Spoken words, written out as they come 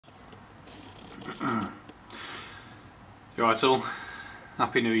You right all?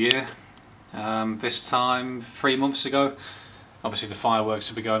 Happy New Year. This time 3 months ago, obviously the fireworks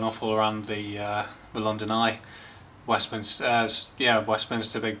have been going off all around the London Eye. Westminster,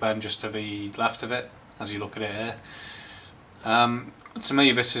 Big Ben just to the left of it, as you look at it here. To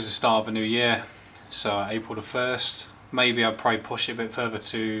me this is the start of a new year, so April the 1st, maybe I'd probably push it a bit further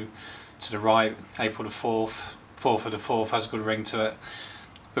to the right, April the 4th, 4th of the 4th has a good ring to it.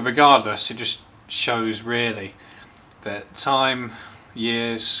 But regardless, it just shows really that time,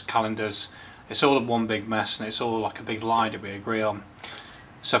 years, calendars, it's all one big mess and it's all like a big lie that we agree on.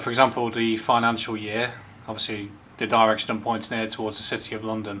 So for example, the financial year, obviously the direction I'm pointing here towards the City of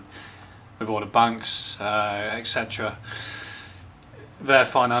London with all the banks, etc. Their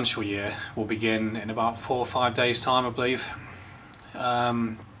financial year will begin in about 4 or 5 days time, I believe.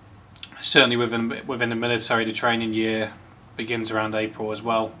 Certainly within the military, the training year begins around April as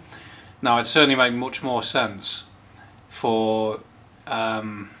well. Now it'd certainly make much more sense for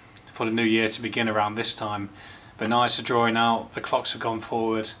the new year to begin around this time. The nights are drawing out, the clocks have gone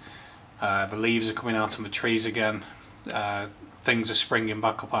forward, the leaves are coming out on the trees again, things are springing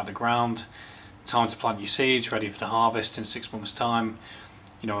back up out of the ground, time to plant your seeds ready for the harvest in 6 months time.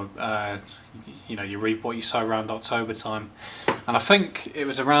 You reap what you sow around October time. And I think it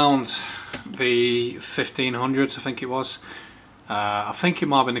was around the 1500s, I think it was. I think it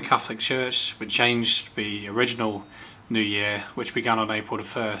might have been the Catholic Church which changed the original New Year, which began on April the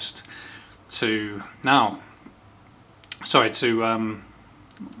 1st, to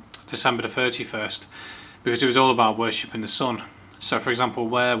December the 31st, because it was all about worshipping the sun. So for example,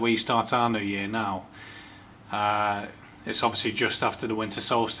 where we start our New Year now, it's obviously just after the winter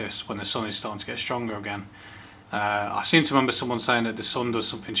solstice when the sun is starting to get stronger again. I seem to remember someone saying that the sun does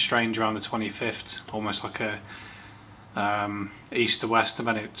something strange around the 25th, almost like a east to west, and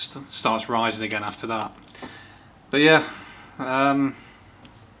then it starts rising again after that. But yeah, I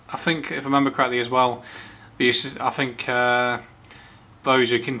think if I remember correctly as well, I think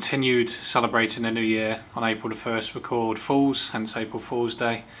those who continued celebrating the New Year on April the 1st were called Fools, hence April Fool's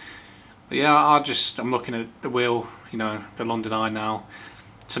Day. But yeah, I'm looking at the wheel, the London Eye now.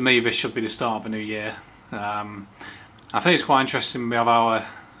 To me, this should be the start of a new year. I think it's quite interesting. We have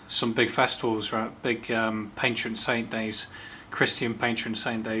some big festivals, right? Big patron saint days, Christian patron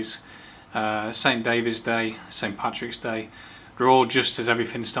saint days, St David's Day, St Patrick's Day. They're all just as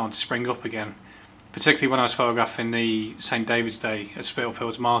everything's starting to spring up again. Particularly when I was photographing the St David's Day at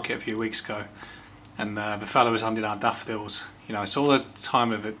Spitalfields Market a few weeks ago, and the fellow was handing out daffodils. It's all a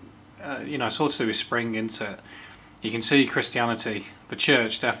time of it. It's all to do with spring, isn't it? You can see Christianity, the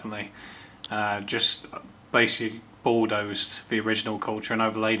church definitely, just basically bulldozed the original culture and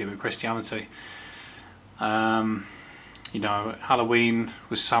overlaid it with Christianity. Halloween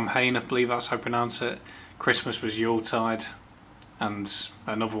was Samhain, I believe that's how I pronounce it. Christmas was Yuletide, and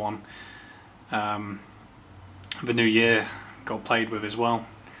another one. The New Year got played with as well.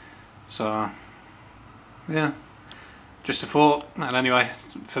 So yeah, just a thought. And anyway,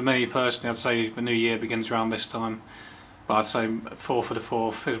 for me personally, I'd say the New Year begins around this time, but I'd say 4th of the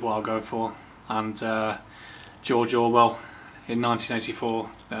 4th is what I'll go for. And George Orwell in 1984,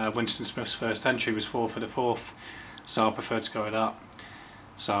 Winston Smith's first entry was 4th of the 4th, so I prefer to go with that.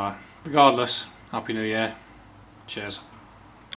 So regardless, Happy New Year. Cheers.